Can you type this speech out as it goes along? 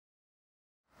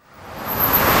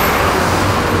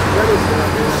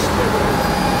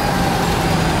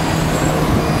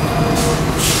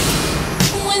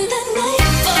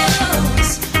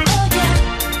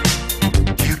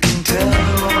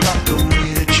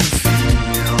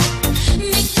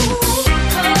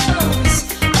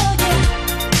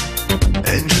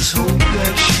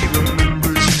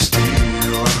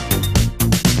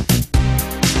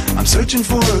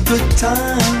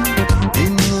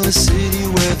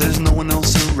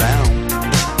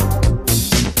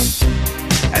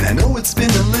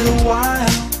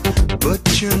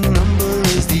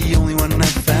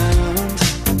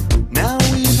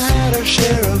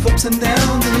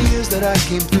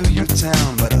came through your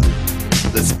town, but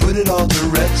let's put it all to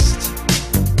rest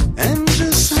and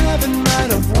just have a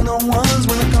night of one-on-ones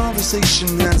when the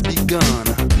conversation has begun.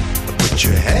 Put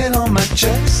your head on my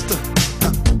chest,